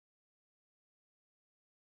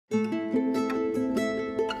Good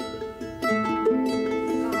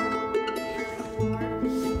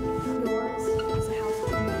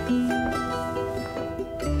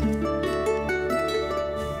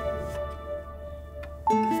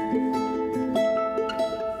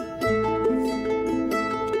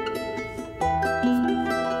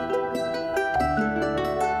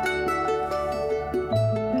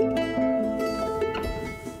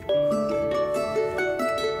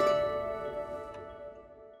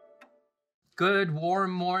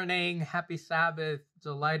warm morning. Happy Sabbath.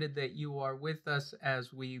 Delighted that you are with us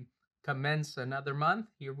as we commence another month.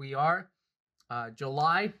 Here we are.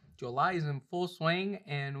 July is in full swing,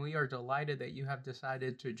 and we are delighted that you have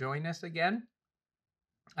decided to join us again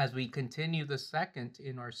as we continue the second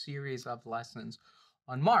in our series of lessons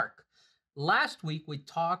on Mark. Last week, we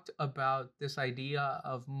talked about this idea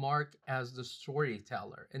of Mark as the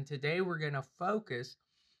storyteller, and today we're going to focus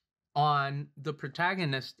on the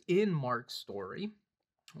protagonist in Mark's story,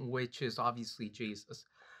 which is obviously Jesus.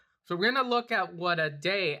 So we're going to look at what a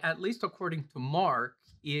day, at least according to Mark,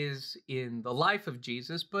 is in the life of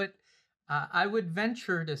Jesus. But I would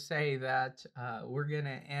venture to say that we're going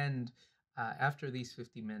to end after these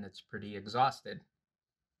 50 minutes pretty exhausted.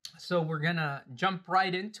 So we're going to jump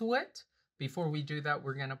right into it. Before we do that,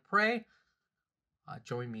 we're going to pray.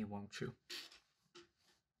 Join me, won't you?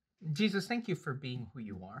 Jesus, thank you for being who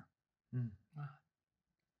you are.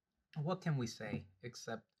 What can we say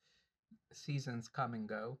except seasons come and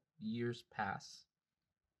go, years pass,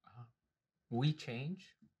 we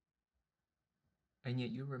change, and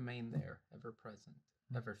yet you remain there, ever present,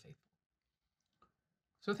 ever faithful.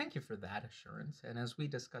 So thank you for that assurance, and as we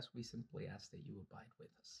discuss, we simply ask that you abide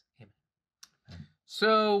with us. Amen.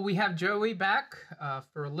 So we have Joey back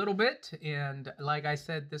for a little bit, and like I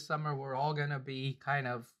said, this summer we're all going to be kind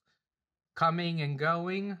of coming and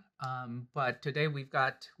going, but today we've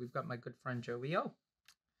got my good friend Joey O.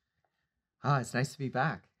 It's nice to be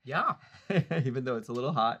back. Yeah. Even though it's a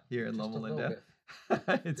little hot here in Just Loma, Linda.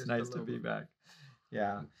 It's Just nice to be bit. back.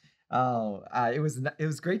 Yeah. It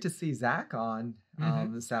was great to see Zach on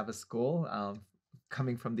the Sabbath School,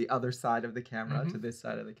 coming from the other side of the camera to this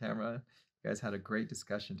side of the camera. You guys had a great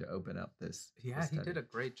discussion to open up this. Yeah, this he did a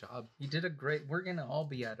great job. We're going to all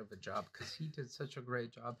be out of a job because he did such a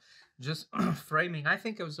great job just framing. I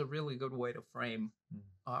think it was a really good way to frame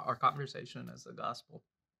our conversation as the gospel.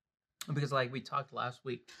 Because like we talked last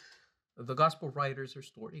week, the gospel writers are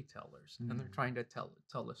storytellers and they're trying to tell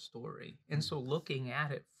a story. And so looking at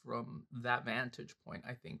it from that vantage point,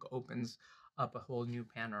 I think opens up a whole new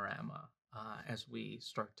panorama as we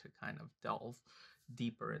start to kind of delve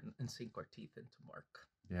deeper and sink our teeth into Mark.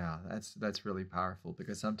 Yeah, that's really powerful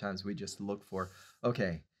because sometimes we just look for,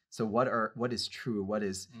 okay, so what is true, what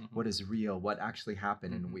is real, what actually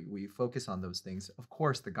happened, and we focus on those things. Of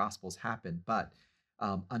course, the Gospels happen, but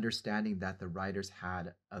understanding that the writers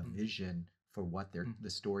had a vision for what the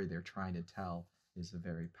story they're trying to tell is a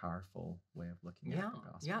very powerful way of looking at the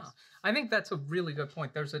Gospels. Yeah, I think that's a really good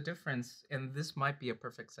point. There's a difference, and this might be a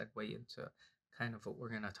perfect segue into kind of what we're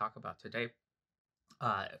going to talk about today.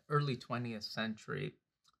 Early 20th century,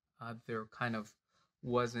 there kind of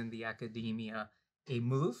was in the academia a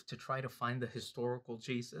move to try to find the historical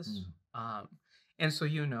Jesus. And so,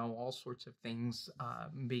 all sorts of things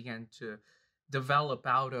began to develop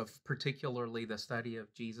out of particularly the study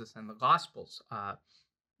of Jesus and the Gospels.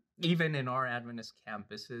 Even in our Adventist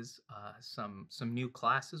campuses, some new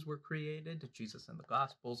classes were created, Jesus and the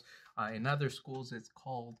Gospels. In other schools, it's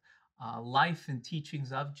called Life and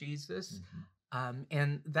Teachings of Jesus.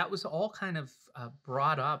 And that was all kind of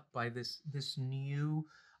brought up by this new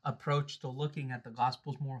approach to looking at the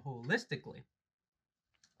Gospels more holistically.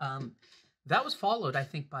 That was followed, I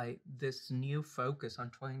think, by this new focus on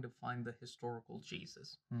trying to find the historical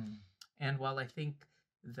Jesus. And while I think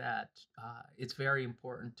that it's very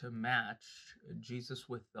important to match Jesus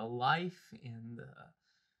with the life and the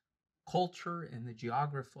culture and the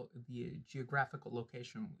geographical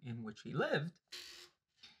location in which he lived,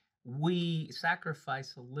 we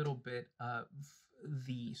sacrifice a little bit of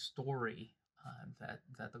the story that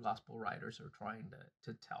the gospel writers are trying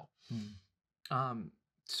to tell.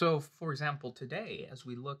 So, for example, today, as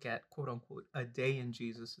we look at, quote unquote, a day in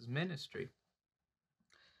Jesus's ministry,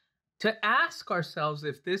 to ask ourselves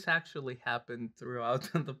if this actually happened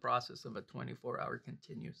throughout the process of a 24-hour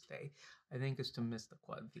continuous day, I think is to miss the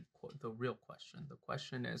real question. The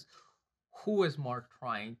question is, who is Mark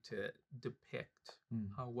trying to depict?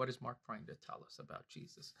 What is Mark trying to tell us about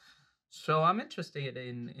Jesus? So I'm interested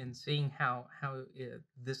in seeing how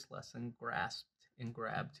this lesson grasped and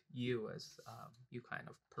grabbed you as you kind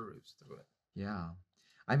of perused through it. Yeah.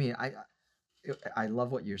 I mean, I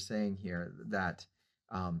love what you're saying here, that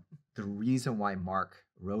the reason why Mark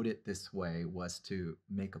wrote it this way was to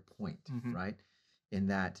make a point, Mhm. right? In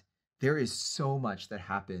that there is so much that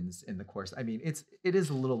happens in the course. I mean, it is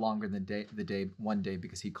a little longer than one day,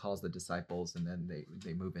 because he calls the disciples and then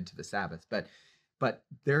they move into the Sabbath. But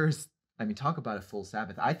there's, I mean, talk about a full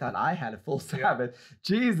Sabbath. I thought I had a full Yeah. Sabbath.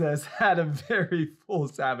 Jesus had a very full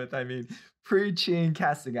Sabbath. I mean, preaching,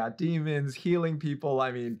 casting out demons, healing people.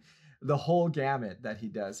 I mean, the whole gamut that he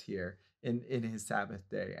does here in his Sabbath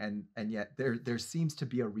day. And yet there seems to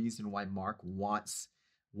be a reason why Mark wants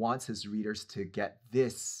his readers to get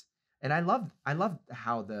this. And I love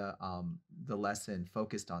how the lesson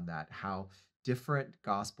focused on that, how different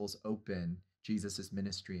gospels open Jesus's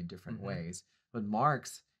ministry in different Mhm. ways. But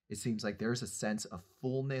Mark's, it seems like there's a sense of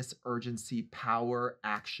fullness, urgency, power,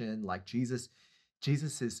 action. Like Jesus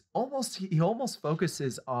is almost, he almost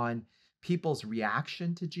focuses on people's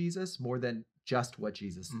reaction to Jesus more than just what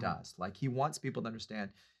Jesus Mhm. does. Like he wants people to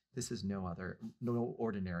understand this is no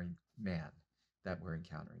ordinary man that we're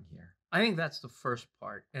encountering here. I think that's the first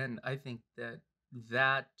part, and I think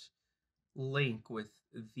that link with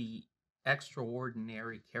the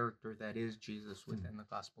extraordinary character that is Jesus Mm, within the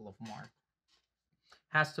Gospel of Mark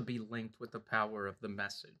has to be linked with the power of the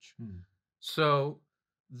message. mm, So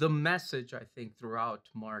the message, I think, throughout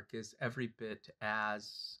Mark is every bit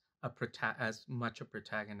as much a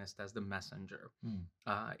protagonist as the messenger. mm,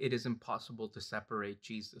 It is impossible to separate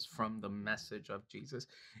Jesus from the message of Jesus,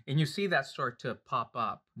 and you see that start to pop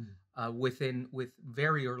up mm, with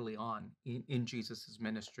very early on in Jesus's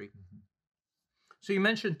ministry. mhm, So you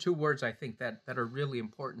mentioned two words, I think, that are really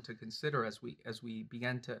important to consider as we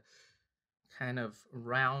begin to kind of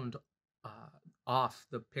round uh, off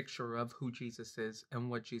the picture of who Jesus is and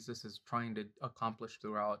what Jesus is trying to accomplish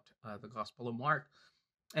throughout the Gospel of Mark,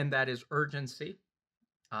 and that is urgency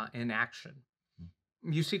and action. mm,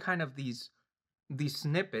 You see kind of these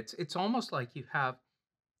snippets. It's almost like you have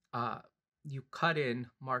uh, you cut in,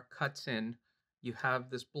 Mark cuts in, you have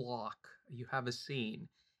this block, you have a scene,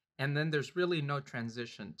 and then there's really no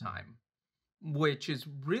transition mm. time, which is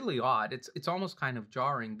really odd. It's almost kind of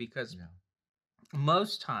jarring because Yeah.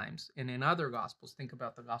 most times, and in other gospels, think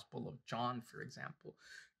about the Gospel of John, for example,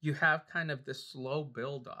 you have kind of this slow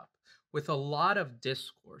build up with a lot of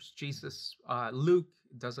discourse. Luke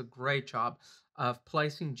does a great job of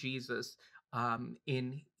placing Jesus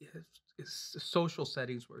in social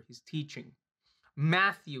settings where he's teaching.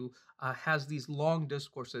 Matthew has these long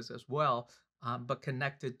discourses as well, but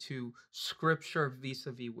connected to scripture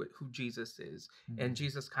vis-a-vis who Jesus is, and Mm,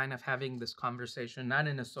 Jesus kind of having this conversation not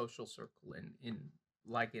in a social circle in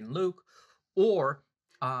like in Luke, or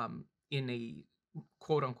in a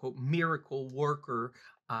quote unquote miracle worker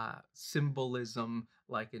symbolism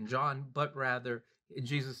like in John, but rather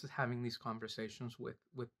Jesus is having these conversations with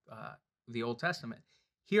the Old Testament.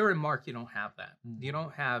 Here in Mark, you don't have that. mm, You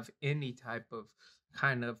don't have any type of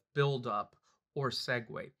kind of build up or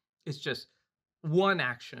segue. It's just one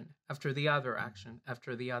action after the other mm, action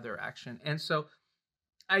after the other action. And so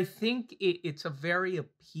I think it's a very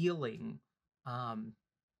appealing um,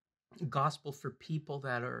 gospel for people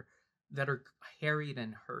that are harried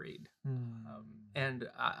and hurried. Um, mm. and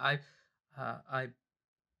I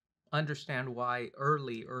understand why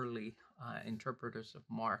early interpreters of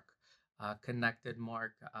Mark connected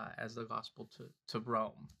Mark as the gospel to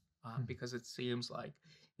Rome, Mm. because it seems like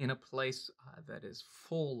in a place that is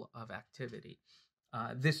full of activity,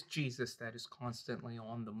 this Jesus that is constantly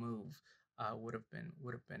on the move would have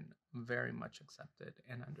been very much accepted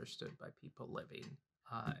and understood by people living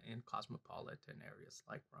in cosmopolitan areas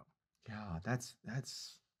like Rome. Yeah, that's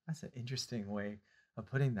an interesting way of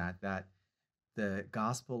putting that. That the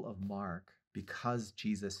Gospel of Mark, because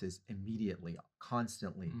Jesus is immediately,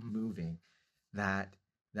 constantly Mhm. moving, that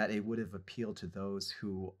that it would have appealed to those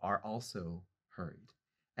who are also hurried.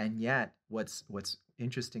 And yet, what's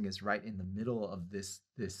interesting is right in the middle of this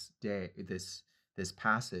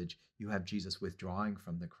passage, you have Jesus withdrawing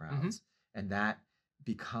from the Mhm. crowds, and that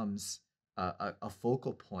becomes a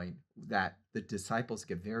focal point that the disciples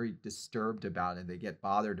get very disturbed about, and they get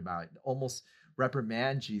bothered about, almost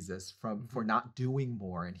reprimand Jesus for Mhm. not doing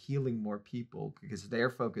more and healing more people, because their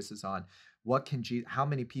focus is on how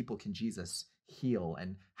many people can Jesus heal,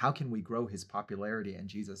 and how can we grow his popularity. And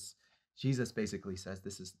Jesus basically says,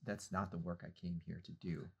 that's not the work I came here to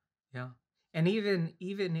do. Yeah, and even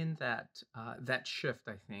in that shift,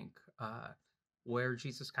 I think where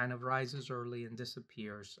Jesus kind of rises early and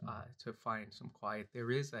disappears Mm, to find some quiet, there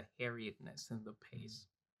is a harriedness in the mm, pace.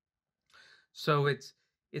 So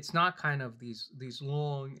it's not kind of these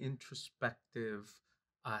long introspective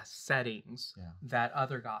settings yeah. that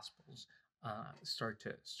other gospels start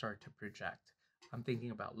to project. I'm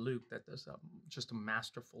thinking about Luke that does just a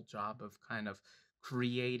masterful job of kind of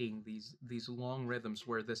creating these long rhythms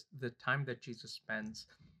where the time that Jesus spends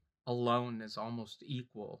alone is almost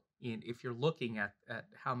equal in, if you're looking at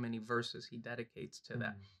how many verses he dedicates to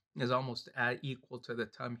that, is almost equal to the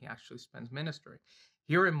time he actually spends ministering.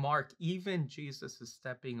 Here in Mark, even Jesus is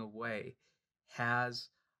stepping away has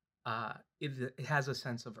it has a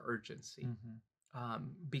sense of urgency,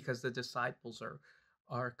 because the disciples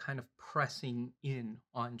are kind of pressing in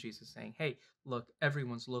on Jesus, saying, "Hey, look,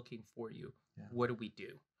 everyone's looking for you. Yeah. What do we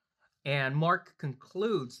do?" And Mark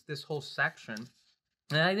concludes this whole section,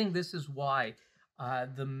 and I think this is why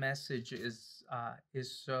the message is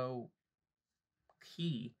so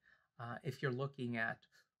key if you're looking at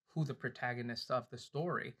who the protagonist of the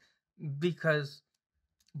story, because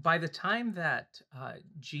by the time that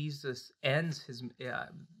Jesus ends his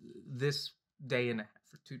this day and a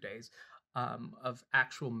half or 2 days of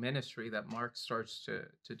actual ministry that Mark starts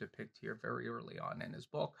to depict here very early on in his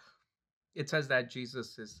book, it says that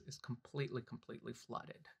Jesus is completely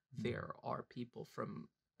flooded. There are people from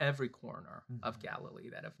every corner of Galilee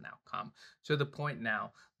that have now come, to the point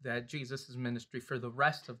now that Jesus's ministry for the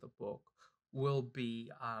rest of the book will be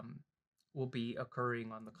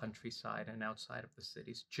occurring on the countryside and outside of the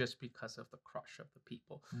cities, just because of the crush of the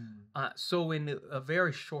people. So in a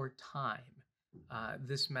very short time,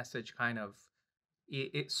 this message kind of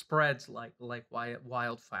it spreads like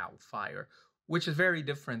wildfire, which is very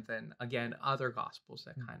different than, again, other gospels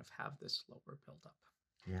that kind of have this slower buildup.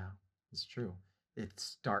 Yeah, it's true. It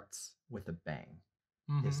starts with a bang.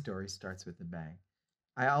 His story starts with a bang.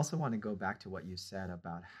 I also want to go back to what you said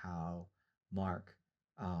about how Mark,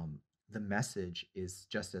 the message is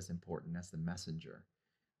just as important as the messenger.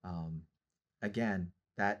 Again,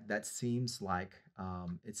 that seems like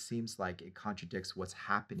it contradicts what's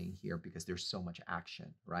happening here, because there's so much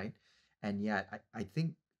action, right? And yet, I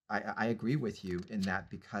think I agree with you in that,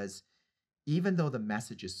 because even though the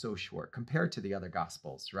message is so short compared to the other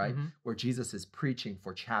gospels, right, where Jesus is preaching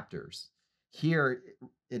for chapters, here,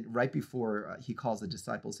 right before he calls the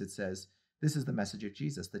disciples, it says, "This is the message of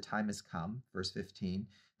Jesus. The time has come," verse 15,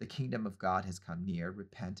 "the kingdom of God has come near.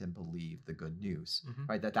 Repent and believe the good news."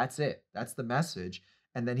 Right? That's it. That's the message.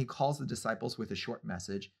 And then he calls the disciples with a short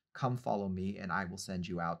message: "Come follow me, and I will send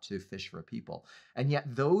you out to fish for people." And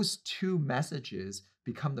yet those two messages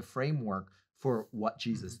become the framework for what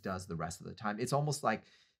Jesus does the rest of the time. It's almost like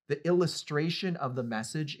the illustration of the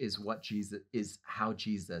message is how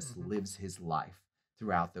Jesus lives his life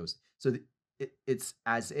throughout those. So it's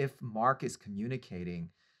as if Mark is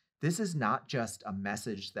communicating, this is not just a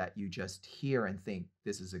message that you just hear and think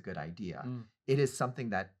this is a good idea. It is something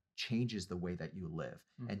that changes the way that you live.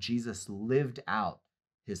 And Jesus lived out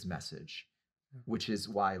his message, which is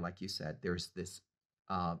why, like you said, there's this,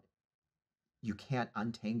 you can't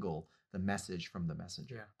untangle the message from the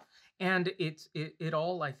messenger. Yeah. And it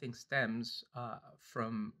all, I think, stems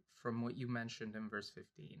from what you mentioned in verse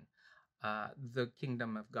 15. The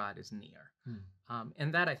kingdom of God is near,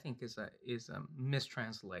 and that, I think, is a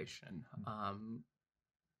mistranslation.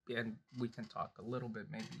 And we can talk a little bit,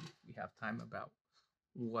 maybe if we have time, about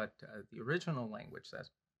what the original language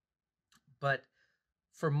says. But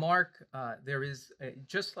for Mark, there is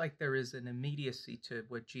just like there is an immediacy to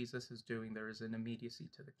what Jesus is doing, there is an immediacy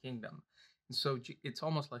to the kingdom. And so it's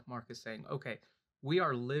almost like Mark is saying, okay, we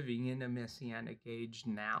are living in a messianic age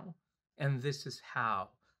now, and this is how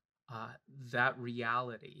that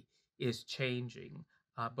reality is changing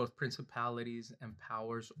both principalities and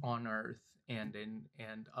powers on earth and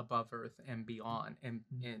above earth and beyond and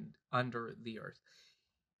under the earth.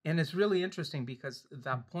 And it's really interesting, because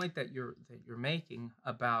that point that you're making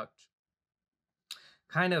about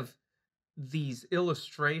kind of these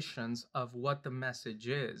illustrations of what the message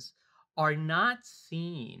is are not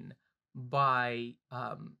seen by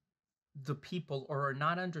the people, or are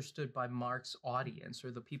not understood by Mark's audience, or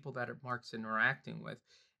the people that Mark's interacting with,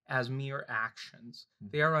 as mere actions.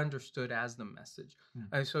 They are understood as the message.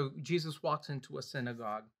 So Jesus walks into a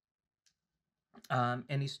synagogue,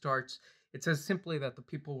 and he starts. It says simply that the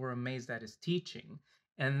people were amazed at his teaching.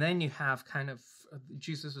 And then you have kind of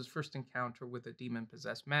Jesus's first encounter with a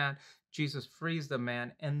demon-possessed man. Jesus frees the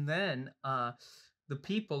man. And then the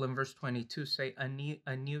people in verse 22 say a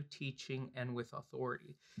new teaching and with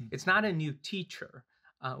authority. It's not a new teacher,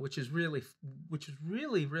 which is really,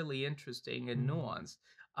 really interesting and nuanced.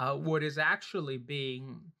 What is actually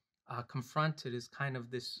being confronted is kind of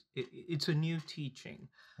this, it's a new teaching.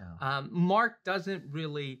 Yeah. Mark doesn't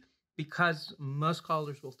really, because most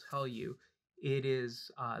scholars will tell you It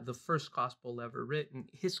is the first gospel ever written.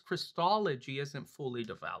 His Christology isn't fully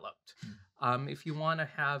developed. If you want to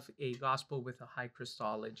have a gospel with a high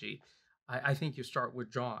Christology, I think you start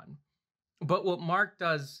with John. But what Mark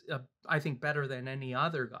does, I think, better than any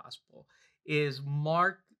other gospel, is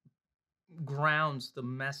Mark grounds the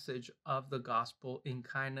message of the gospel in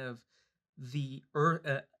kind of the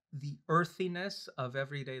earthiness of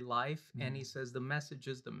everyday life, and he says the message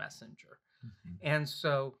is the messenger. And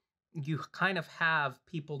so you kind of have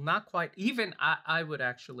people not quite, even I would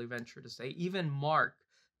actually venture to say, even Mark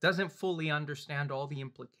doesn't fully understand all the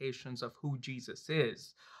implications of who Jesus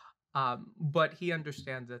is, but he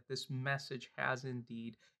understands that this message has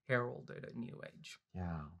indeed heralded a new age.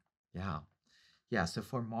 Yeah. So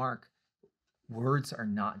for Mark, words are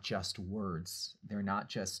not just words. They're not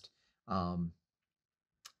just,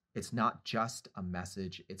 it's not just a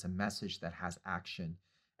message. It's a message that has action.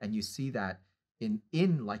 And you see that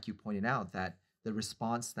in like you pointed out, that the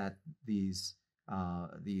response that these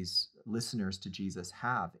listeners to Jesus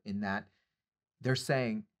have, in that they're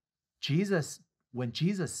saying, when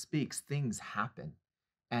Jesus speaks, things happen.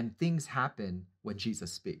 And things happen when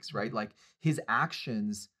Jesus speaks, right? Like his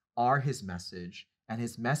actions are his message, and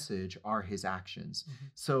his message are his actions.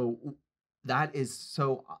 So that is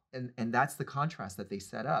so, and that's the contrast that they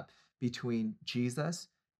set up between Jesus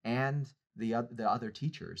and the other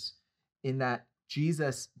teachers, in that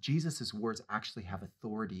Jesus's words actually have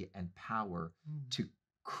authority and power to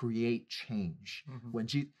create change.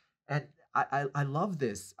 And I love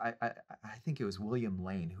this. I think it was William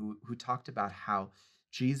Lane who talked about how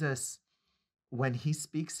Jesus, when he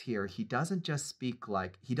speaks here, he doesn't just speak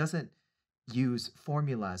like, he doesn't use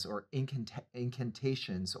formulas or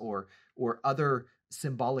incantations or other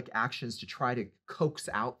symbolic actions to try to coax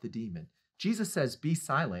out the demon. Jesus says, be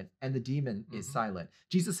silent, and the demon is silent.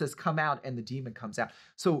 Jesus says, come out, and the demon comes out.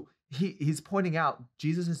 So he's pointing out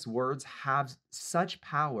Jesus's words have such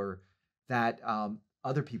power that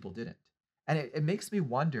other people didn't. And it makes me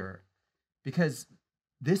wonder, because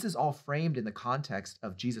this is all framed in the context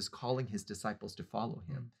of Jesus calling his disciples to follow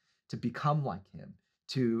him, to become like him,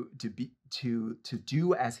 to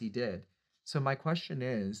do as he did. So my question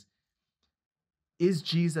is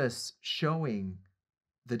Jesus showing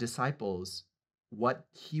the disciples what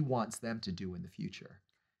he wants them to do in the future?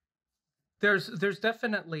 There's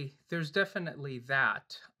definitely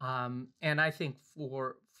that, and I think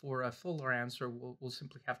for a fuller answer, we'll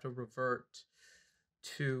simply have to revert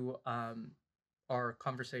to our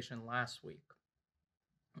conversation last week,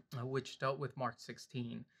 which dealt with Mark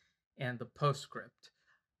 16 and the postscript.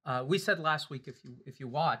 We said last week, if you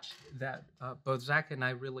watched, that both Zach and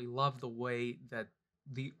I really love the way that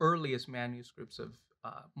the earliest manuscripts of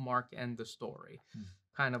Mark end the story,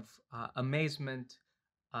 kind of amazement,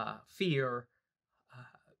 fear,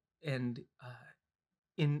 and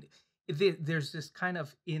there's this kind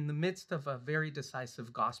of, in the midst of a very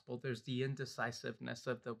decisive gospel, there's the indecisiveness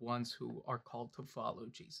of the ones who are called to follow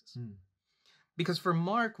Jesus. Because for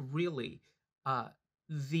Mark, really,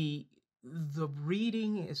 the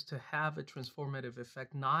reading is to have a transformative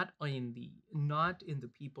effect, not in the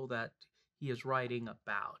people that he is writing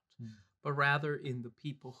about, but rather in the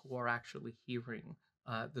people who are actually hearing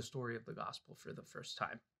the story of the gospel for the first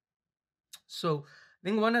time. So I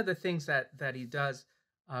think one of the things that he does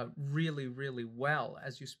really, really well,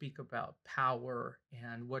 as you speak about power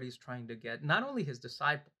and what he's trying to get, not only his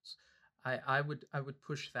disciples, I would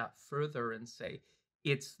push that further and say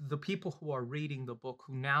it's the people who are reading the book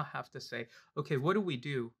who now have to say, okay, what do we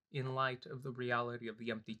do in light of the reality of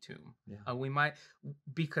the empty tomb? We might,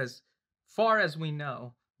 because far as we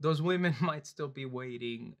know, those women might still be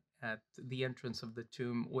waiting at the entrance of the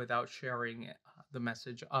tomb without sharing the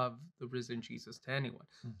message of the risen Jesus to anyone.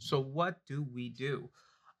 So what do we do?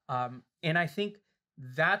 And I think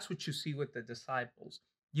that's what you see with the disciples.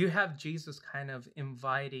 You have Jesus kind of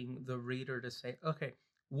inviting the reader to say, okay,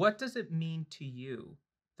 what does it mean to you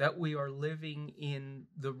that we are living in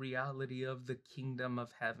the reality of the kingdom of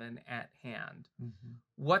heaven at hand?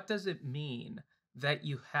 What does it mean that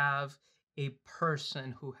you have a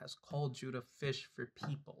person who has called you to fish for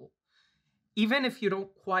people, even if you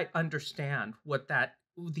don't quite understand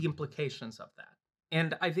the implications of that?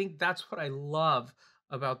 And I think that's what I love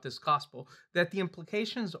about this gospel, that the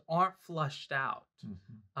implications aren't flushed out.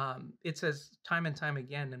 It says time and time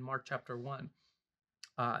again in Mark chapter 1,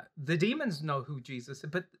 the demons know who Jesus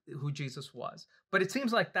was, but it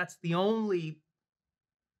seems like that's the only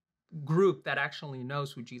group that actually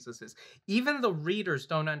knows who Jesus is. Even the readers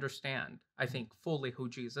don't understand, I think, fully who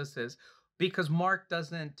Jesus is, because Mark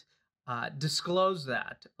doesn't disclose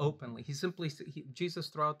that openly. Jesus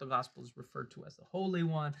throughout the gospel is referred to as the Holy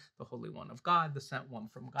One of God, the sent one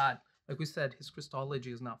from God. Like we said, his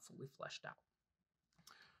Christology is not fully fleshed out.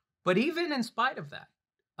 But even in spite of that,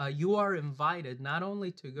 you are invited not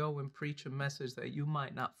only to go and preach a message that you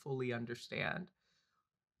might not fully understand,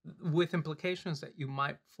 with implications that you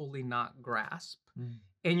might fully not grasp,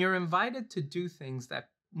 and you're invited to do things that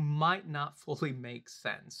might not fully make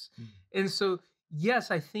sense. And so, yes,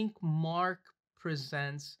 I think Mark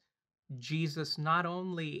presents Jesus not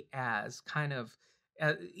only as kind of,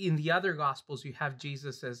 in the other Gospels, you have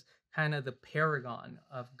Jesus as kind of the paragon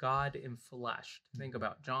of God in flesh. Think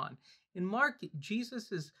about John. In Mark,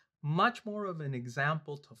 Jesus is much more of an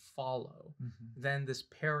example to follow than this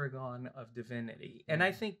paragon of divinity. And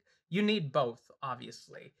I think you need both,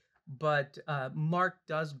 obviously. But Mark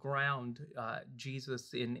does ground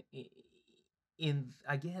Jesus in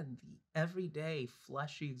again, the everyday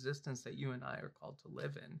fleshy existence that you and I are called to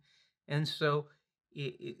live in. And so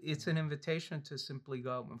it's an invitation to simply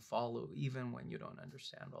go and follow, even when you don't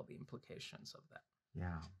understand all the implications of that.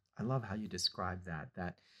 Yeah, I love how you describe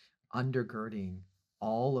that undergirding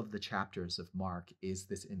all of the chapters of Mark is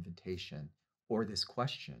this invitation or this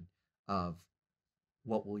question of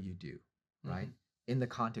what will you do, right? In the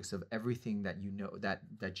context of everything that you know that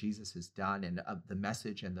Jesus has done, and the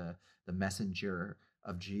message and the messenger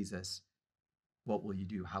of Jesus, what will you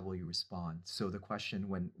do? How will you respond? So the question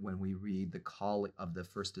when we read the call of the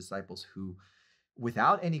first disciples who,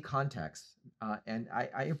 without any context, and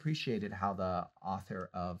I appreciated how the author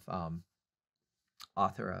of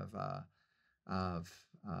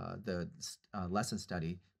the lesson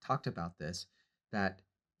study talked about this, that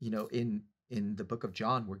in the book of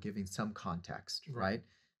John, we're giving some context, right?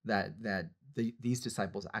 That these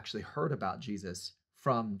disciples actually heard about Jesus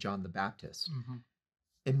from John the Baptist.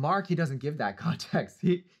 In Mark, he doesn't give that context.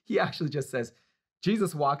 He actually just says,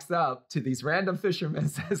 Jesus walks up to these random fishermen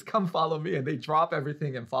and says, come follow me. And they drop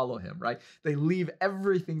everything and follow him, right? They leave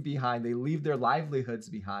everything behind. They leave their livelihoods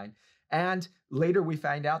behind. And later we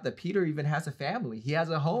find out that Peter even has a family. He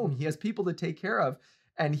has a home. He has people to take care of.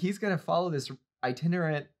 And he's going to follow this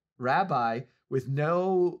itinerant rabbi with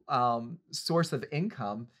no source of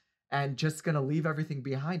income and just going to leave everything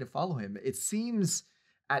behind to follow him. It seems,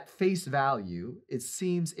 at face value, it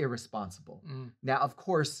seems irresponsible. Now, of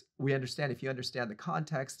course, we understand, if you understand the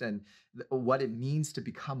context and what it means to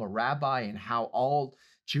become a rabbi and how all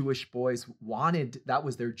Jewish boys wanted, that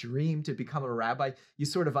was their dream, to become a rabbi, you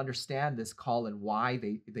sort of understand this call and why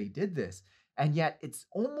they did this. And yet it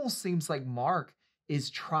almost seems like Mark is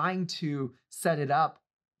trying to set it up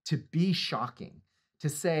to be shocking, to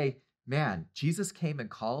say, man, Jesus came and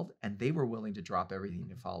called and they were willing to drop everything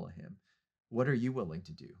to follow him. What are you willing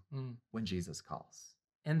to do when Jesus calls?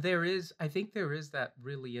 And I think there is that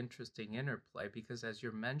really interesting interplay, because as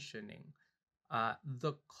you're mentioning,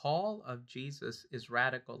 the call of Jesus is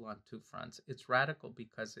radical on two fronts. It's radical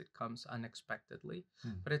because it comes unexpectedly,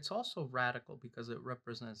 but it's also radical because it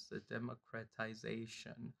represents the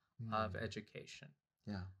democratization of education.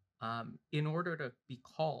 Yeah. In order to be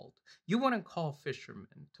called, you wouldn't call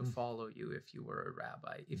fishermen to follow you if you were a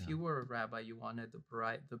rabbi. If you were a rabbi, you wanted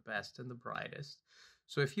the best and the brightest.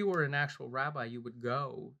 So if you were an actual rabbi, you would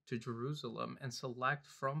go to Jerusalem and select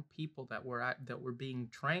from people that were being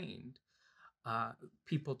trained,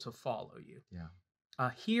 people to follow you.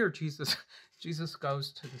 Yeah. Here, Jesus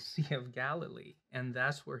goes to the Sea of Galilee, and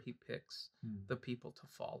that's where he picks the people to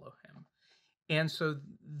follow him. And so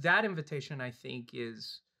that invitation, I think,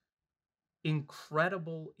 is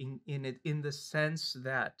incredible in the sense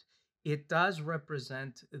that it does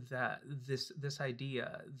represent this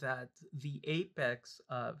idea that the apex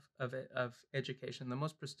of education, the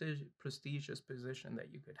most prestigious position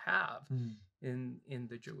that you could have in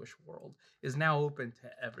the Jewish world, is now open to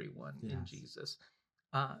everyone in Jesus.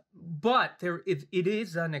 But it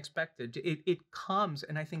is unexpected. It comes,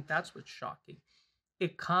 and I think that's what's shocking.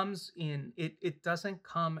 It comes in. It doesn't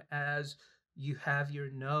come as you have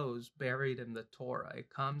your nose buried in the Torah. It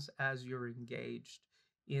comes as you're engaged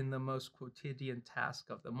in the most quotidian task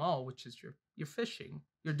of them all, which is you're fishing.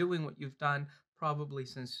 You're doing what you've done probably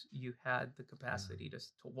since you had the capacity to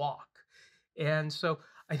walk. And so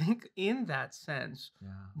I think in that sense,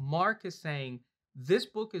 Mark is saying this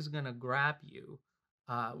book is going to grab you,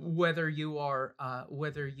 whether you are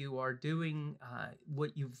doing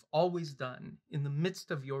what you've always done in the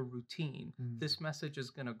midst of your routine. This message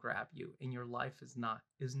is going to grab you, and your life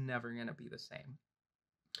is never going to be the same.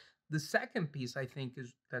 The second piece, I think,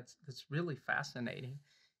 is that's really fascinating,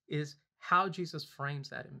 is how Jesus frames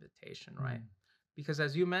that invitation, right? Because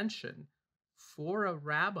as you mentioned, for a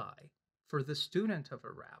rabbi, for the student of a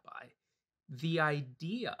rabbi, the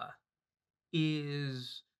idea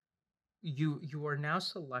is you are now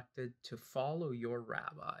selected to follow your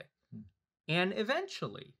rabbi, and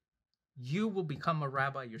eventually you will become a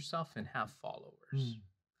rabbi yourself and have followers.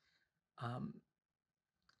 Um,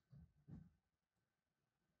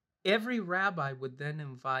 every rabbi would then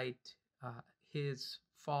invite his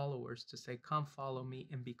followers to say, "Come follow me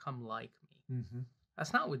and become like me."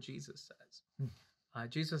 That's not what Jesus says.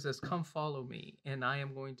 Jesus says, "Come follow me, and I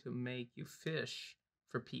am going to make you fish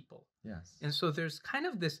for people." Yes. And so there's kind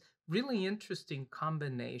of this really interesting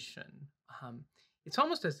combination. It's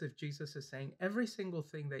almost as if Jesus is saying, every single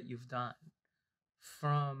thing that you've done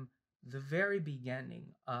from the very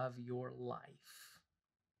beginning of your life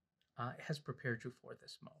has prepared you for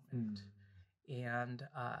this moment. And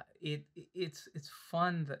it's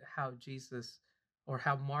fun that how Jesus, or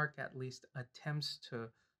how Mark at least, attempts to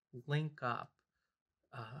link up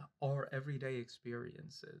our everyday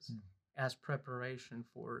experiences as preparation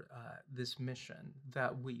for this mission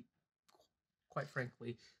that we, quite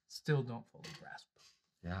frankly, still don't fully grasp.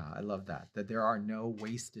 Yeah, I love that. That there are no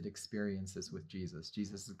wasted experiences with Jesus.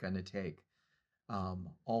 Jesus is going to take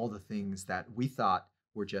all the things that we thought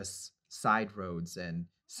were just side roads and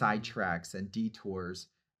sidetracks and detours,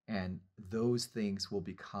 and those things will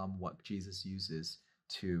become what Jesus uses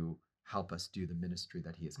to help us do the ministry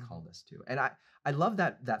that he has called us to. And I love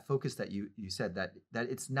that focus that you said, that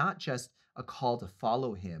it's not just a call to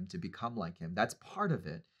follow him, to become like him. That's part of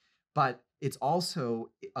it, but it's also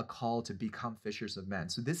a call to become fishers of men.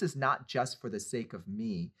 So this is not just for the sake of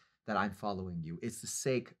me that I'm following you. It's the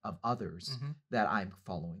sake of others that I'm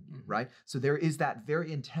following you, right? So there is that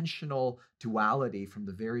very intentional duality from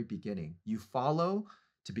the very beginning. You follow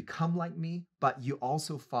to become like me, but you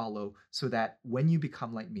also follow so that when you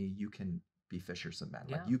become like me, you can be fishers of men.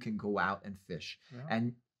 Like you can go out and fish.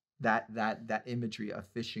 And that imagery of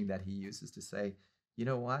fishing that he uses to say, you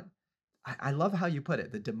know what? I love how you put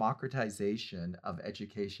it, the democratization of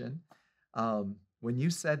education. When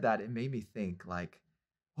you said that, it made me think, like,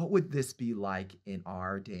 what would this be like in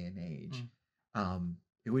our day and age?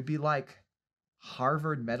 It would be like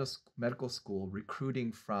Harvard Medical School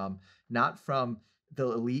recruiting not from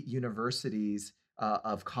the elite universities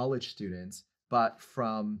of college students, but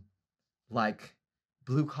from like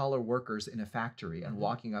blue collar workers in a factory, and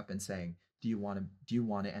walking up and saying, do you want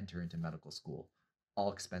to enter into medical school?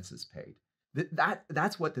 All expenses paid.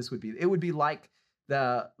 That's what this would be. It would be like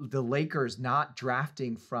the Lakers not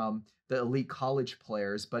drafting from the elite college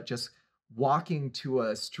players, but just walking to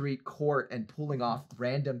a street court and pulling off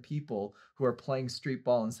random people who are playing street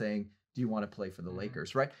ball and saying, do you want to play for the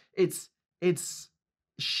Lakers, right? It's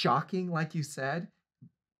shocking, like you said.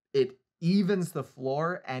 It evens the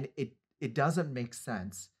floor, and it doesn't make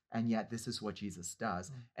sense. And yet this is what Jesus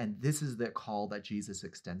does. And this is the call that Jesus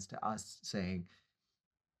extends to us, saying,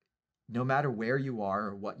 no matter where you are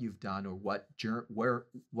or what you've done or what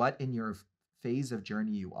in your phase of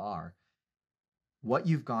journey you are, what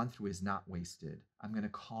you've gone through is not wasted. I'm going to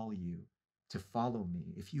call you to follow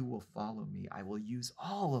me. If you will follow me, I will use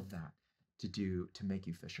all of that to make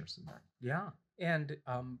you fishers of men. Yeah. And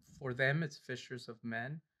for them, it's fishers of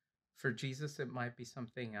men. For Jesus, it might be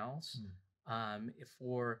something else.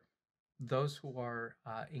 For those who are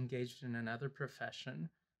engaged in another profession,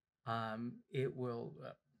 it will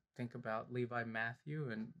think about Levi Matthew,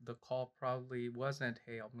 and the call probably wasn't,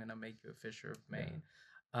 hey, I'm going to make you a fisher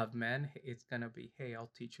of men. It's going to be, hey,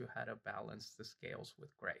 I'll teach you how to balance the scales with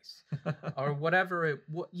grace, or whatever.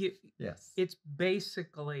 Yes. It's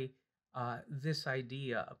basically this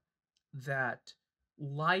idea that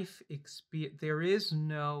life experience, there is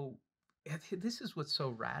no, this is what's so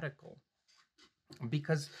radical,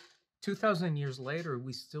 because 2,000 years later,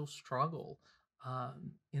 we still struggle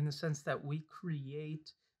in the sense that we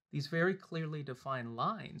create these very clearly defined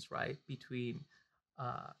lines, right, between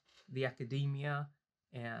the academia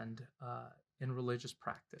and in religious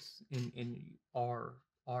practice in our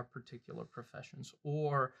particular professions,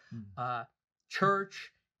 or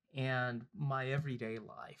church and my everyday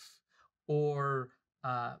life, or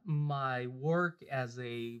my work as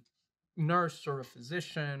a nurse or a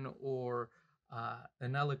physician, or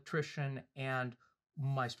an electrician, and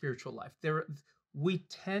my spiritual life. We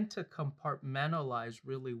tend to compartmentalize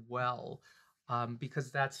really well,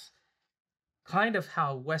 because that's kind of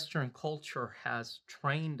how Western culture has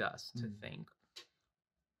trained us to think.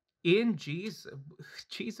 In Jesus,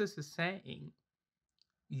 Jesus is saying,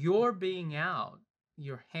 you're being out,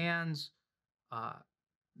 your hands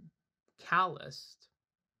calloused,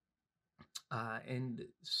 and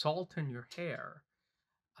salt in your hair,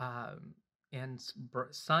 and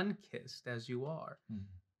sun-kissed as you are.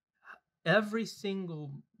 Every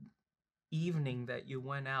single evening that you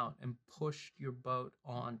went out and pushed your boat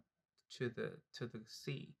on to the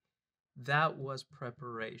sea, that was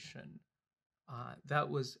preparation. That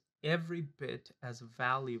was every bit as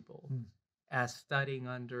valuable Mm. as studying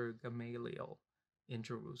under Gamaliel in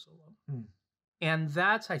Jerusalem. Mm. And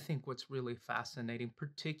that's, I think, what's really fascinating,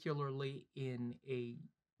 particularly in a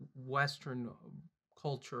Western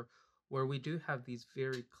culture where we do have these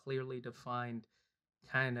very clearly defined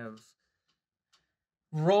kind of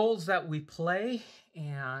roles that we play,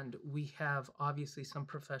 and we have obviously some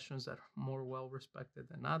professions that are more well respected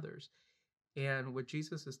than others. And what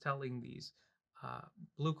Jesus is telling these uh,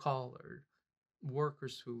 blue collar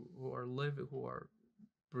workers who are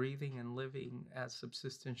breathing and living as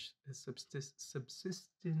subsistence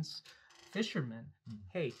fishermen, Mm.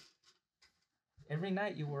 hey, every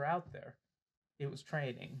night you were out there, it was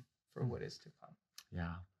training for what is to come.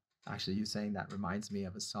 Yeah. Actually, you saying that reminds me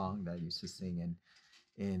of a song that I used to sing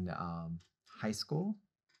in high school,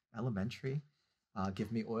 elementary.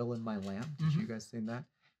 Give me oil in my lamp. Did you guys sing that?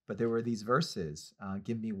 But there were these verses: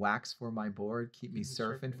 give me wax for my board, keep me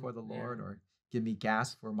surfing for the Lord, Yeah. or give me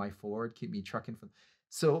gas for my Ford, keep me trucking for.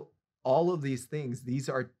 So all of these things, these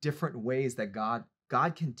are different ways that God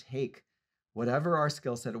can take whatever our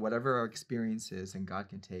skill set, whatever our experience is, and God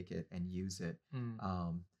can take it and use it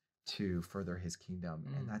to further His kingdom,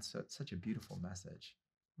 and that's such a beautiful message.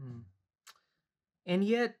 And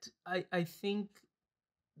yet, I think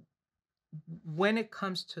when it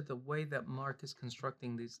comes to the way that Mark is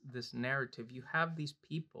constructing this narrative, you have these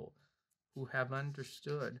people who have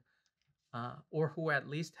understood, or who at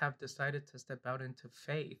least have decided to step out into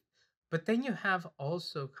faith. But then you have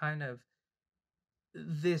also kind of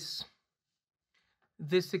this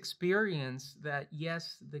experience that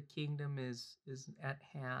yes, the kingdom is at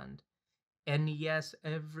hand, and yes,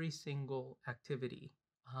 every single activity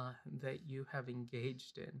that you have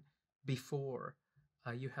engaged in before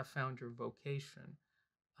you have found your vocation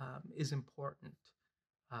is important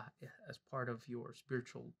as part of your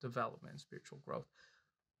spiritual development, spiritual growth.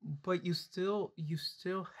 But you still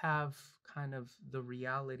have kind of the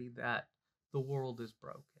reality that the world is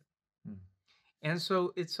broken. And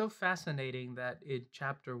so it's so fascinating that in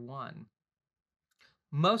chapter 1,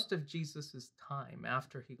 most of Jesus's time,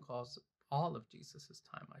 after he calls all of Jesus's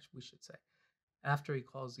time, we should say, after he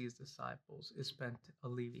calls these disciples, is spent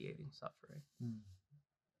alleviating suffering.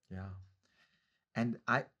 Yeah. And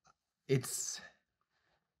I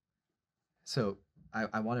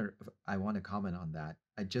want to comment on that.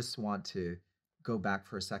 I just want to go back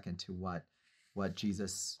for a second to what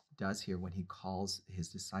Jesus does here when he calls his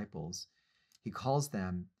disciples. He calls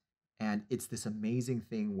them, and it's this amazing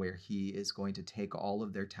thing where he is going to take all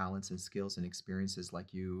of their talents and skills and experiences,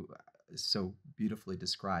 like you so beautifully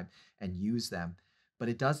described, and use them. But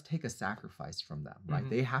it does take a sacrifice from them, right?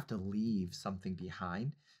 They have to leave something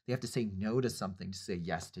behind. They have to say no to something to say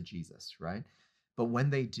yes to Jesus, right? But when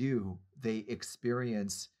they do, they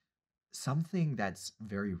experience something that's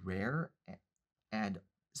very rare and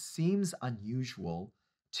seems unusual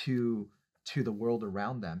to the world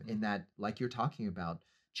around them, in that, like you're talking about,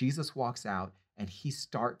 Jesus walks out and he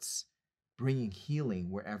starts bringing healing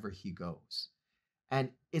wherever he goes. And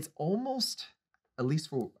it's almost, at least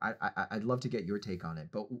for, I'd love to get your take on it,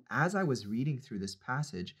 but as I was reading through this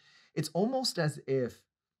passage, it's almost as if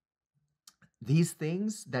these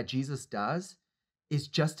things that Jesus does is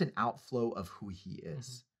just an outflow of who he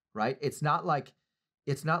is, right? It's not like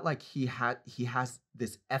he has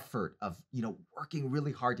this effort of, working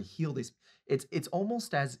really hard to heal this. It's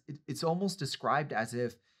almost described as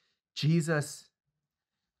if Jesus,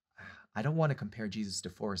 I don't want to compare Jesus to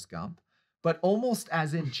Forrest Gump, but almost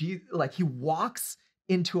as in like he walks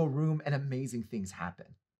into a room and amazing things happen,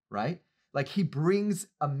 right? Like he brings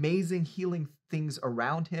amazing healing things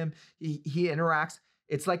around him. He interacts.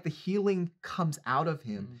 It's like the healing comes out of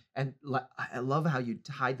him. And I love how you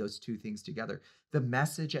tied those two things together. The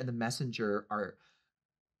message and the messenger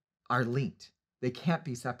are linked. They can't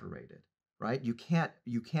be separated, right? You can't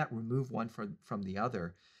remove one from the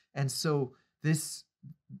other. And so it's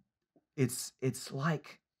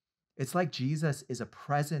like Jesus is a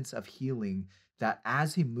presence of healing that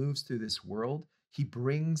as he moves through this world, he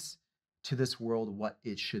brings to this world what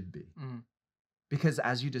it should be. Because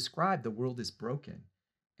as you described, the world is broken.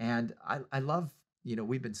 And I love,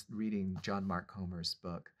 we've been reading John Mark Comer's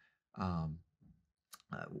book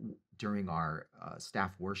during our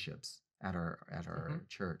staff worships at our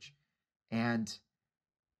church. And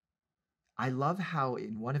I love how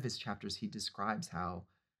in one of his chapters, he describes how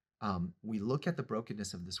we look at the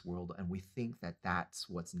brokenness of this world and we think that that's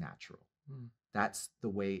what's natural. That's the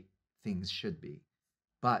way things should be.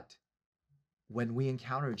 But when we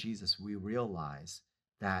encounter Jesus, we realize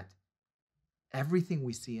that everything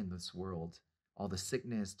we see in this world, all the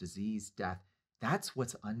sickness, disease, death, that's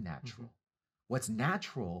what's unnatural. What's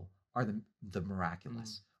natural are the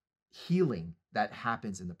miraculous healing that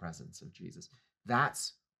happens in the presence of Jesus.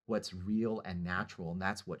 That's what's real and natural, and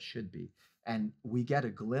that's what should be. And we get a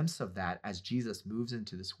glimpse of that as Jesus moves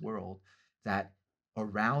into this world, that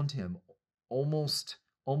around him, almost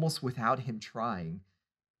without him trying,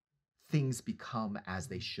 things become as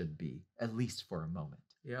they should be, at least for a moment,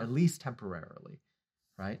 at least temporarily,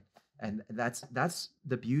 right? And that's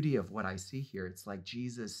the beauty of what I see here. It's like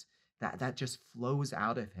Jesus, that just flows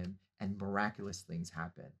out of him, and miraculous things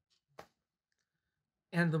happen.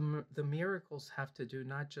 And the miracles have to do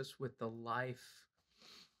not just with the life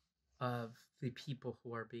of the people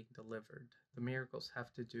who are being delivered. The miracles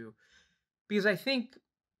have to do, because I think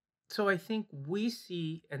we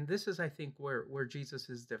see, and this is, I think, where Jesus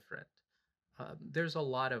is different. There's a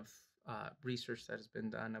lot of research that has been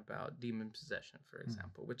done about demon possession, for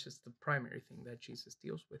example, which is the primary thing that Jesus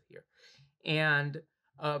deals with here. And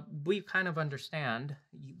we kind of understand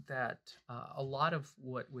that a lot of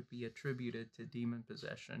what would be attributed to demon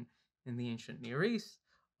possession in the ancient Near East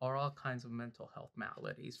are all kinds of mental health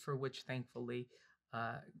maladies, for which, thankfully,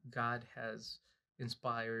 God has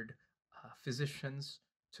inspired physicians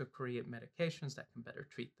to create medications that can better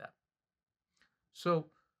treat them. So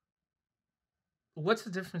what's the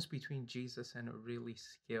difference between Jesus and a really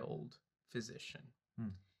skilled physician?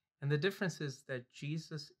 And the difference is that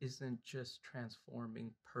Jesus isn't just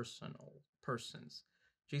transforming persons.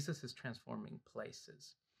 Jesus is transforming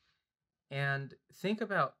places. And think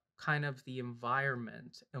about kind of the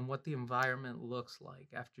environment and what the environment looks like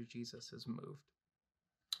after Jesus has moved.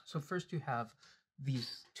 So first you have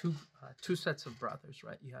these two sets of brothers,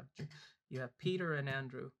 right? You have Peter and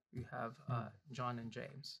Andrew. You have John and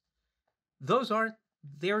James.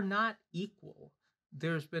 They're not equal.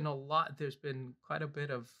 There's been quite a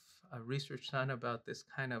bit of research done about this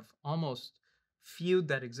kind of almost feud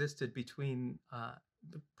that existed between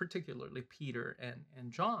particularly Peter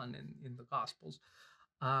and John in the Gospels.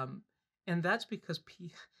 And that's because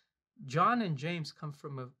John and James come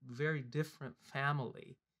from a very different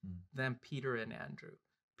family than Peter and Andrew.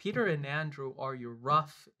 Peter and Andrew are your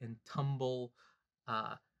rough and tumble,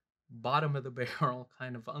 bottom of the barrel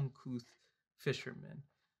kind of uncouth fishermen.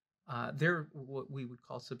 They're what we would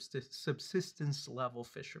call subsistence level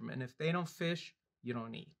fishermen. If they don't fish, you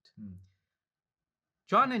don't eat.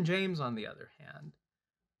 John and James, on the other hand,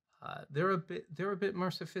 they're a bit more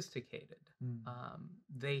sophisticated.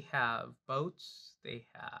 They have boats. They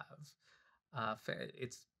have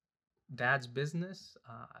it's dad's business.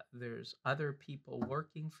 There's other people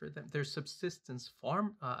working for them. There's subsistence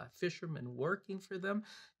fishermen working for them.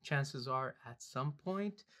 Chances are, at some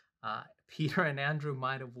point, Peter and Andrew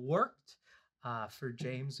might have worked for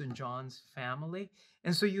James and John's family.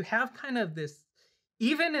 And so you have kind of this,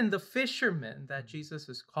 even in the fishermen that Jesus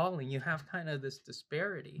is calling, you have kind of this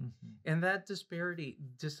disparity. And that disparity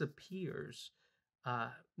disappears,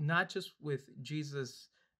 not just with Jesus.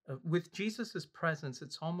 With Jesus's presence,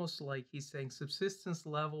 it's almost like he's saying subsistence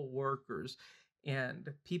level workers and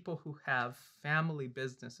people who have family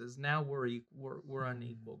businesses, now we're on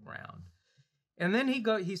equal ground. And then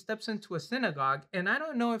he steps into a synagogue, and I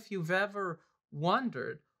don't know if you've ever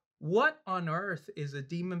wondered, what on earth is a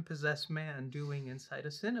demon-possessed man doing inside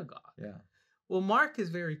a synagogue? Yeah. Well, Mark is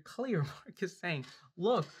very clear. Mark is saying,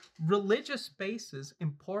 look, religious spaces,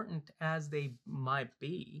 important as they might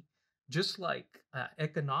be, just like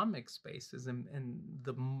economic spaces and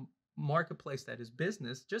the marketplace that is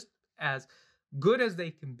business, just as good as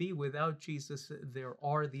they can be without Jesus, there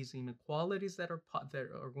are these inequalities that are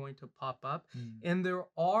going to pop up, and there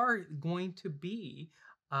are going to be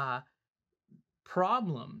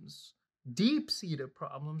problems, deep-seated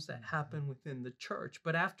problems that happen within the church.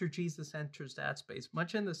 But after Jesus enters that space,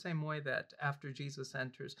 much in the same way that after Jesus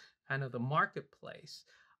enters kind of the marketplace,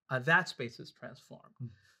 that space is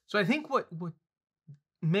transformed. So I think what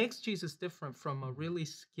makes Jesus different from a really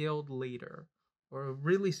skilled leader or a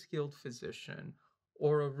really skilled physician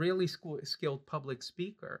or a really skilled public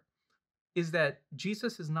speaker is that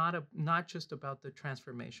Jesus is not just about the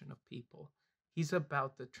transformation of people. He's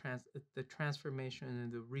about the transformation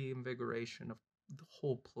and the reinvigoration of the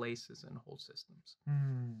whole places and whole systems.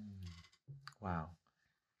 Wow.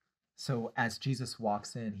 So as Jesus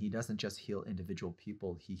walks in, he doesn't just heal individual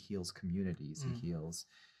people, he heals communities, he heals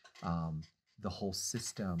the whole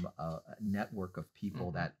system, network of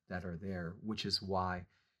people that are there, which is why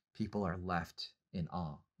people are left in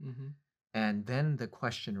awe. And then the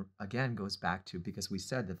question again goes back to, because we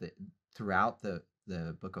said that throughout the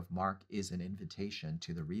the book of Mark is an invitation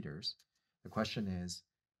to the readers. The question is,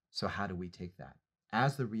 so how do we take that?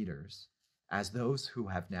 As the readers, as those who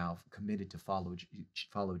have now committed to follow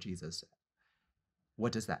Jesus,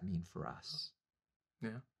 what does that mean for us?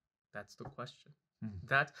 Yeah, that's the question. Mm.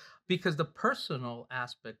 That's because the personal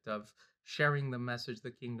aspect of sharing the message,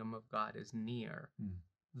 the kingdom of God is near. Mm.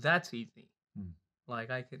 That's easy. Mm. Like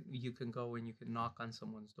you can go and you can knock on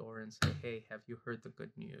someone's door and say, "Hey, have you heard the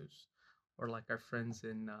good news?" Or like our friends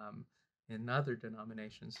in other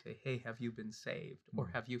denominations say, "Hey, have you been saved? Or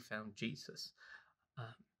have you found Jesus?"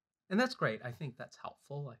 And that's great. I think that's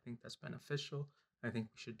helpful. I think that's beneficial. I think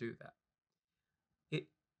we should do that.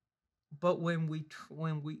 But when we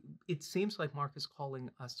it seems like Mark is calling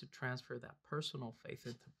us to transfer that personal faith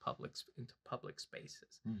into public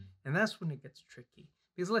spaces. And that's when it gets tricky,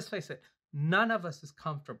 because let's face it, none of us is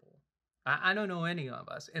comfortable. I don't know any of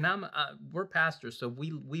us, and we're pastors, so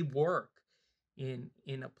we work in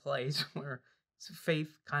a place where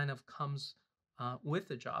faith kind of comes with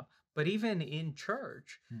the job. But even in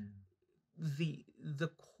church, the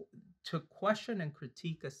to question and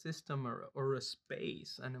critique a system or a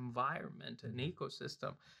space, an environment, an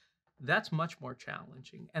ecosystem, that's much more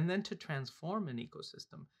challenging. And then to transform an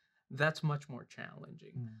ecosystem, that's much more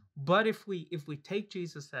challenging. But if we take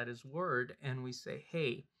Jesus at his word and we say,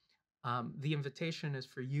 hey, the invitation is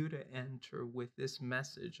for you to enter with this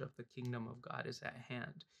message of the kingdom of God is at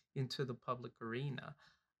hand into the public arena.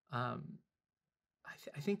 I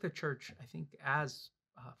think the church, as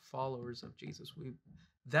followers of Jesus,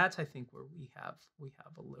 that's I think where we have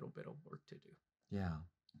a little bit of work to do. Yeah.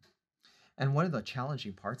 And one of the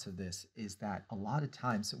challenging parts of this is that a lot of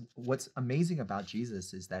times what's amazing about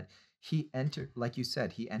Jesus is that like you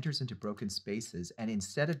said, he enters into broken spaces, and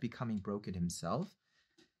instead of becoming broken himself,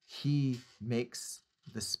 he makes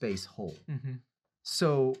the space whole.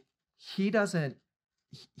 So he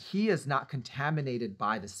is not contaminated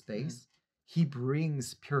by the space. He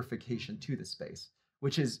brings purification to the space,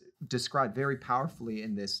 which is described very powerfully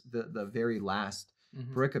in the very last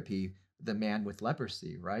pericope, the man with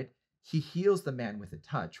leprosy, right? He heals the man with a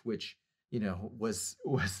touch, which, was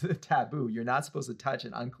a taboo. You're not supposed to touch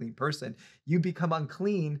an unclean person. You become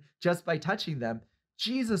unclean just by touching them.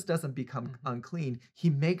 Jesus doesn't become unclean. He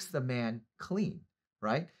makes the man clean,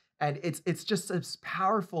 right? And it's just this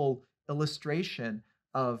powerful illustration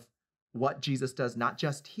of what Jesus does, not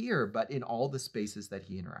just here, but in all the spaces that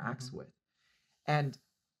he interacts with. And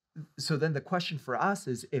so then the question for us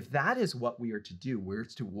is, if that is what we are to do, we're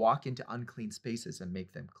to walk into unclean spaces and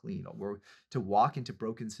make them clean, or we're to walk into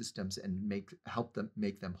broken systems and help them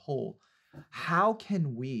make them whole. How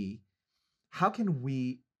can we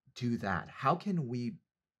do that? How can we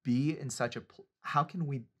be in how can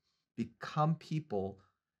we become people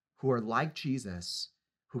who are like Jesus,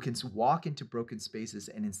 who can walk into broken spaces,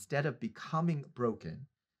 and instead of becoming broken,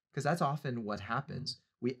 because that's often what happens,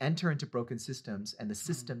 we enter into broken systems and the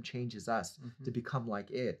system changes us to become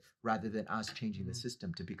like it, rather than us changing the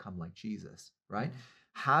system to become like Jesus, right?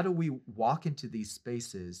 How do we walk into these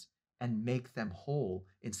spaces and make them whole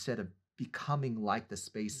instead of becoming like the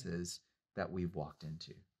spaces that we've walked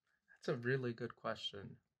into? That's a really good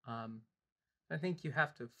question. I think you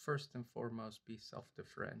have to first and foremost be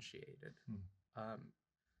self-differentiated.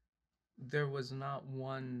 There was not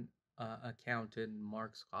one account in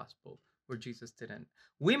Mark's gospel where Jesus didn't.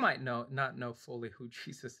 We might not know fully who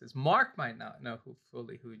Jesus is. Mark might not know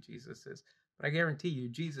fully who Jesus is, but I guarantee you,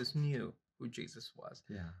 Jesus knew who Jesus was.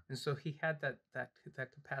 Yeah. And so he had that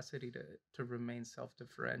capacity to remain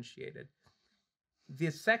self-differentiated.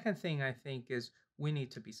 The second thing I think is we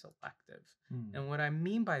need to be selective. And what I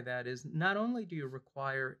mean by that is, not only do you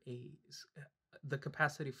require the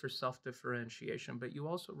capacity for self-differentiation, but you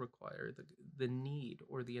also require the need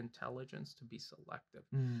or the intelligence to be selective.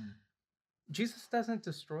 Jesus doesn't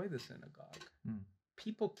destroy the synagogue.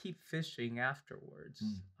 People keep fishing afterwards.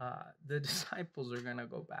 The disciples are going to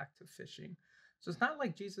go back to fishing. So it's not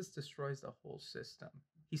like Jesus destroys the whole system.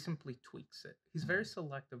 He simply tweaks it. He's very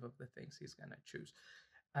selective of the things he's going to choose.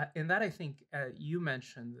 And that, I think, you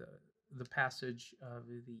mentioned the passage of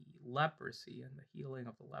the leprosy and the healing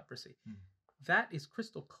of the leprosy. That is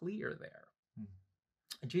crystal clear there.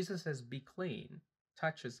 Jesus says, be clean,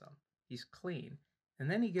 touches them. He's clean. And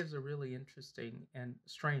then he gives a really interesting and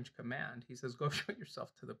strange command. He says, go show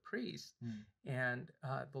yourself to the priest. And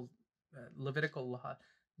the Levitical law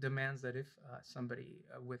demands that if somebody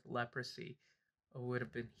with leprosy would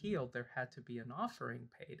have been healed, there had to be an offering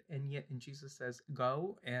paid. And Jesus says,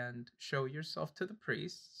 go and show yourself to the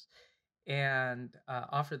priests and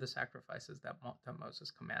offer the sacrifices that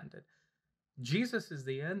Moses commanded. Jesus is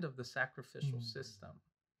the end of the sacrificial system.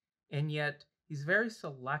 And yet he's very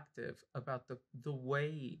selective about the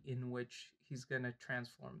way in which he's going to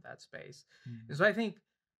transform that space. And so I think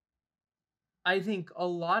a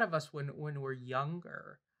lot of us, when we're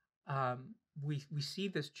younger, we see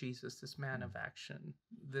this Jesus, this man of action,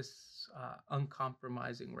 this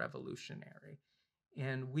uncompromising revolutionary,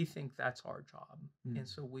 and we think that's our job. And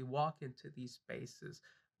so we walk into these spaces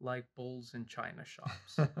like bulls in china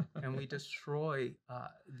shops, and we destroy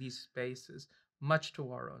these spaces, much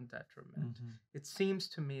to our own detriment. It seems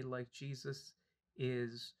to me like Jesus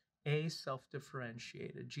is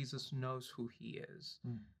self-differentiated. Jesus knows who he is.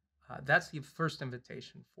 That's the first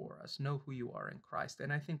invitation for us. Know who you are in Christ.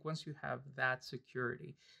 And I think once you have that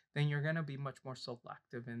security, then you're going to be much more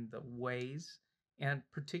selective in the ways, and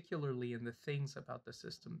particularly in the things about the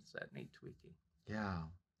systems that need tweaking. Yeah,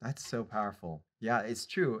 that's so powerful. Yeah, it's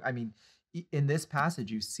true. I mean, in this passage,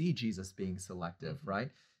 you see Jesus being selective, right?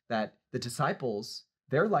 That the disciples,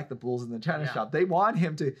 they're like the bulls in the china shop. They want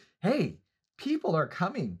him to, hey, people are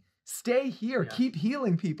coming. Stay here. Keep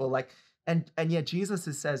healing people. Like, and yet Jesus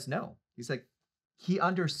says no. He's like, he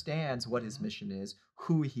understands what his mission is,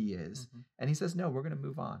 who he is. And he says, no, we're going to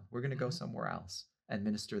move on. We're going to go somewhere else and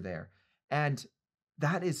minister there. And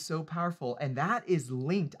that is so powerful. And that is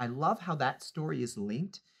linked. I love how that story is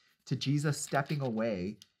linked to Jesus stepping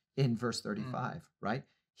away in verse 35, right?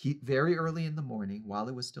 He very early in the morning, while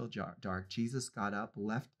it was still dark, Jesus got up,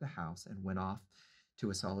 left the house, and went off to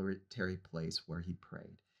a solitary place where he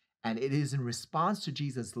prayed. And it is in response to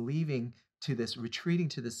Jesus retreating to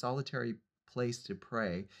this solitary place to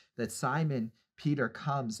pray, that Simon Peter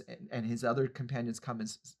comes and his other companions come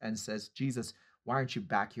and says, Jesus, why aren't you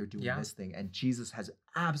back here doing this thing? And Jesus has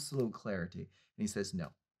absolute clarity. And he says, no,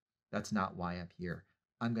 that's not why I'm here.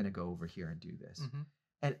 I'm going to go over here and do this.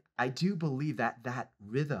 And I do believe that that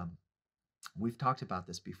rhythm, we've talked about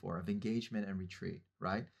this before, of engagement and retreat,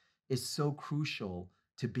 right, is so crucial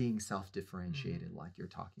to being self-differentiated, like you're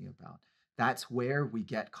talking about. That's where we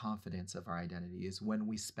get confidence of our identity, is when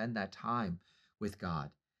we spend that time with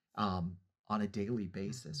God on a daily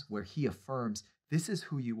basis, where he affirms, this is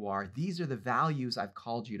who you are. These are the values I've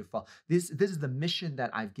called you to follow. This is the mission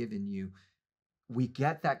that I've given you. We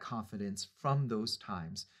get that confidence from those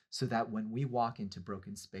times so that when we walk into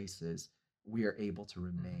broken spaces, we are able to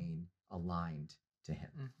remain aligned to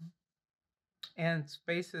him. And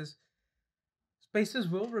spaces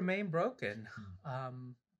will remain broken.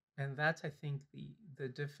 And that's, I think, the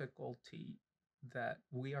difficulty that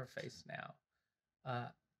we are faced now.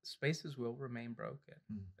 Spaces will remain broken.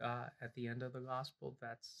 At the end of the gospel,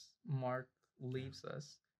 Mark leaves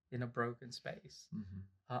us in a broken space,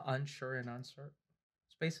 unsure and uncertain.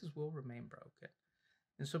 Spaces will remain broken.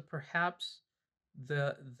 And so perhaps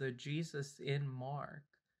the Jesus in Mark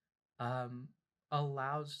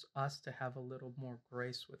allows us to have a little more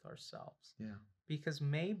grace with ourselves. Because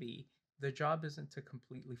maybe the job isn't to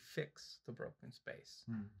completely fix the broken space.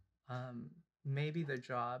 Maybe the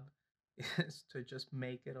job is to just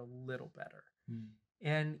make it a little better.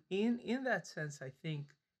 And in that sense, I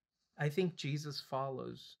think Jesus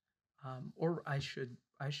follows, or I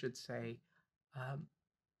should say,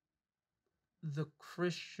 the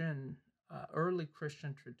Christian, early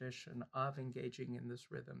Christian tradition of engaging in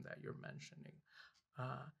this rhythm that you're mentioning,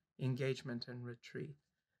 engagement and retreat.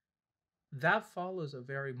 That follows a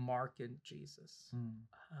very marked Jesus,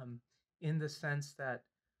 in the sense that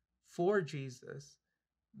for Jesus,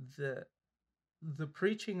 the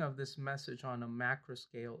preaching of this message on a macro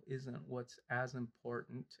scale isn't what's as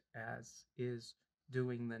important as is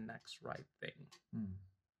doing the next right thing.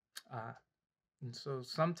 And so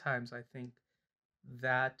sometimes I think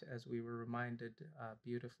that, as we were reminded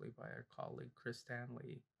beautifully by our colleague Chris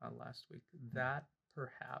Stanley last week, that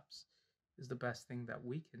perhaps is the best thing that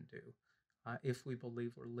we can do. If we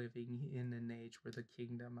believe we're living in an age where the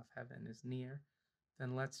kingdom of heaven is near,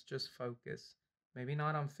 then let's just focus, maybe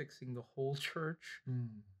not on fixing the whole church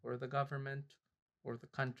or the government or the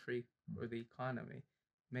country or the economy.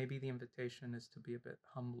 Maybe the invitation is to be a bit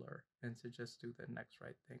humbler and to just do the next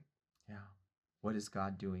right thing. Yeah. What is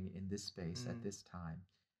God doing in this space at this time?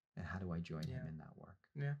 And how do I join him in that work?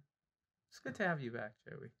 Yeah. It's good to have you back,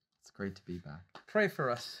 Joey. It's great to be back. Pray for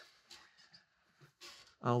us.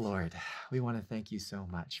 Oh, Lord, we want to thank you so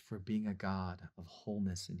much for being a God of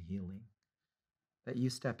wholeness and healing, that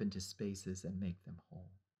you step into spaces and make them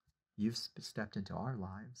whole. You've stepped into our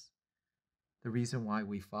lives. The reason why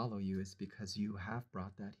we follow you is because you have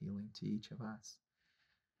brought that healing to each of us.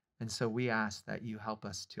 And so we ask that you help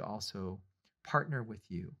us to also partner with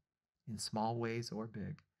you in small ways or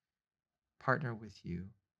big. Partner with you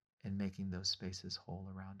in making those spaces whole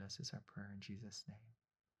around us is our prayer in Jesus' name.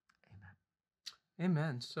 Amen.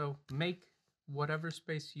 Amen. So make whatever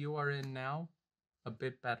space you are in now a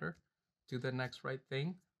bit better. Do the next right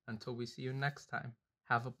thing. Until we see you next time,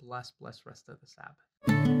 have a blessed rest of the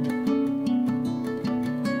Sabbath.